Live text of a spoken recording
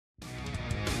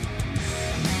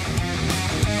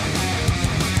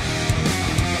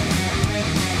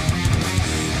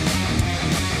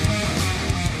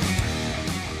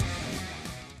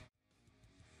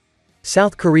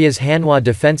South Korea's Hanwha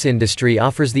defense industry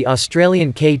offers the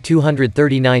Australian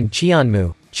K239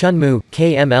 Chunmoo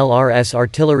K-MLRS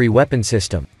artillery weapon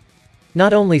system.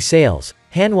 Not only sales,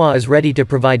 Hanwha is ready to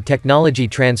provide technology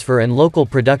transfer and local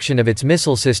production of its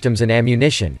missile systems and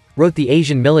ammunition, wrote the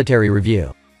Asian Military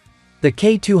Review. The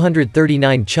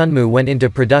K239 Chunmoo went into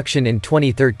production in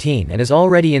 2013 and is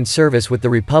already in service with the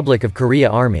Republic of Korea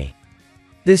Army.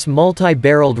 This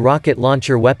multi-barreled rocket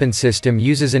launcher weapon system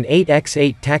uses an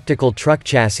 8x8 tactical truck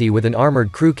chassis with an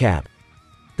armored crew cab.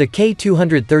 The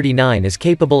K239 is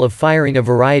capable of firing a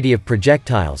variety of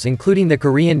projectiles including the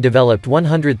Korean-developed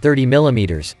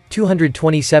 130mm,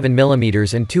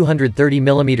 227mm and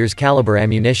 230mm caliber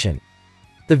ammunition.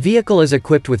 The vehicle is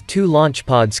equipped with 2 launch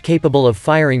pods capable of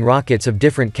firing rockets of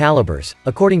different calibers,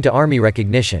 according to Army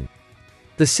recognition.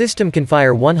 The system can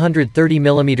fire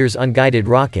 130mm unguided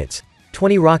rockets,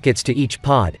 20 rockets to each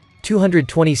pod,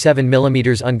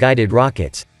 227mm unguided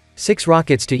rockets, 6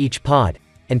 rockets to each pod,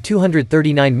 and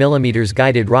 239mm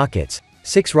guided rockets,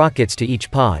 6 rockets to each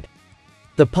pod.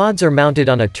 The pods are mounted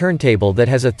on a turntable that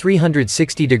has a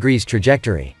 360 degrees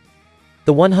trajectory.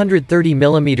 The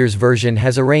 130mm version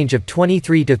has a range of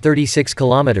 23 to 36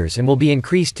 km and will be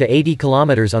increased to 80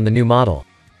 km on the new model,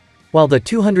 while the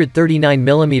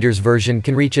 239mm version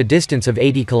can reach a distance of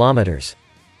 80 km.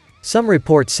 Some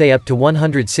reports say up to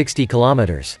 160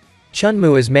 km.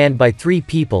 Chunmoo is manned by 3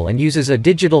 people and uses a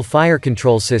digital fire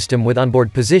control system with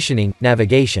onboard positioning,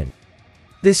 navigation.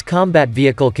 This combat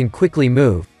vehicle can quickly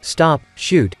move, stop,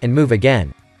 shoot, and move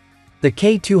again. The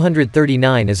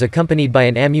K239 is accompanied by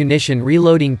an ammunition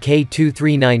reloading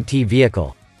K239T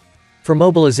vehicle. For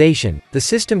mobilization, the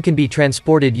system can be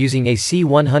transported using a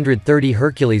C-130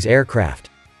 Hercules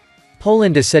aircraft.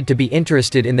 Poland is said to be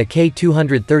interested in the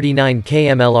K239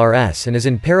 K-MLRS and is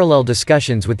in parallel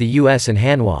discussions with the US and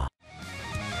Hanwha.